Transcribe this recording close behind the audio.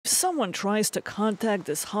someone tries to contact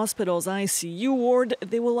this hospital's ICU ward,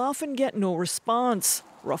 they will often get no response.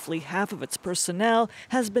 Roughly half of its personnel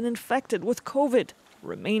has been infected with COVID.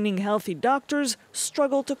 Remaining healthy doctors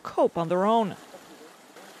struggle to cope on their own.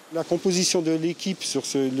 La composition de l'équipe sur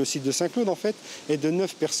le site de Saint-Claude, en fait, est de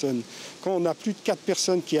 9 personnes. Quand on a plus de 4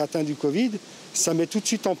 personnes qui sont atteintes du Covid, ça met tout de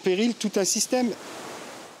suite en péril tout un système.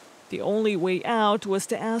 The only way out was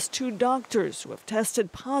to ask 2 doctors who have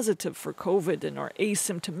tested positive for COVID and are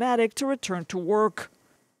asymptomatic to return to work.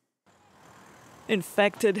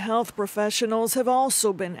 Infected health professionals have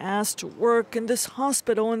also been asked to work in this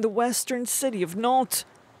hospital in the western city of Nantes.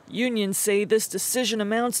 Unions say this decision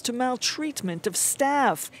amounts to maltreatment of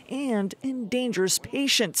staff and endangers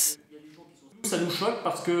patients. Ça nous choque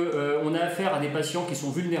parce qu'on a affaire à des patients qui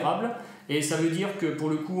sont vulnérables et ça veut dire que pour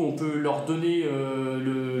le coup on peut leur donner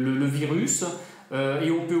le virus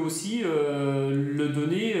et on peut aussi le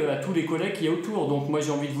donner à tous les collègues qui y a autour. Donc moi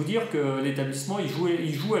j'ai envie de vous dire que l'établissement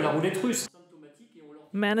il joue à la roulette russe.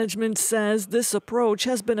 Management says this approach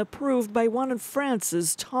has been approved by one of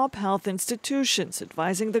France's top health institutions,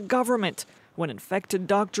 advising the government when infected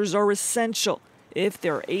doctors are essential, if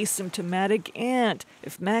they're asymptomatic, and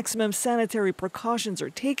if maximum sanitary precautions are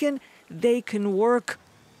taken, they can work.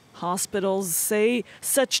 Hospitals say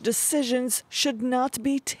such decisions should not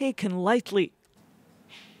be taken lightly.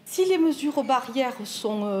 Si les mesures barrières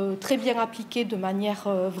sont très bien appliquées de manière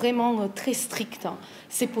vraiment très stricte,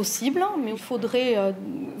 c'est possible, mais il faudrait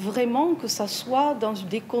vraiment que ça soit dans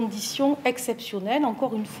des conditions exceptionnelles,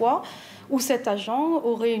 encore une fois, où cet agent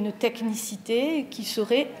aurait une technicité qui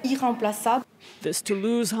serait irremplaçable. This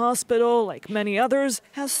Toulouse hospital, like many others,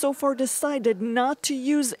 has so far decided not to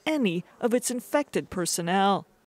use any of its infected personnel.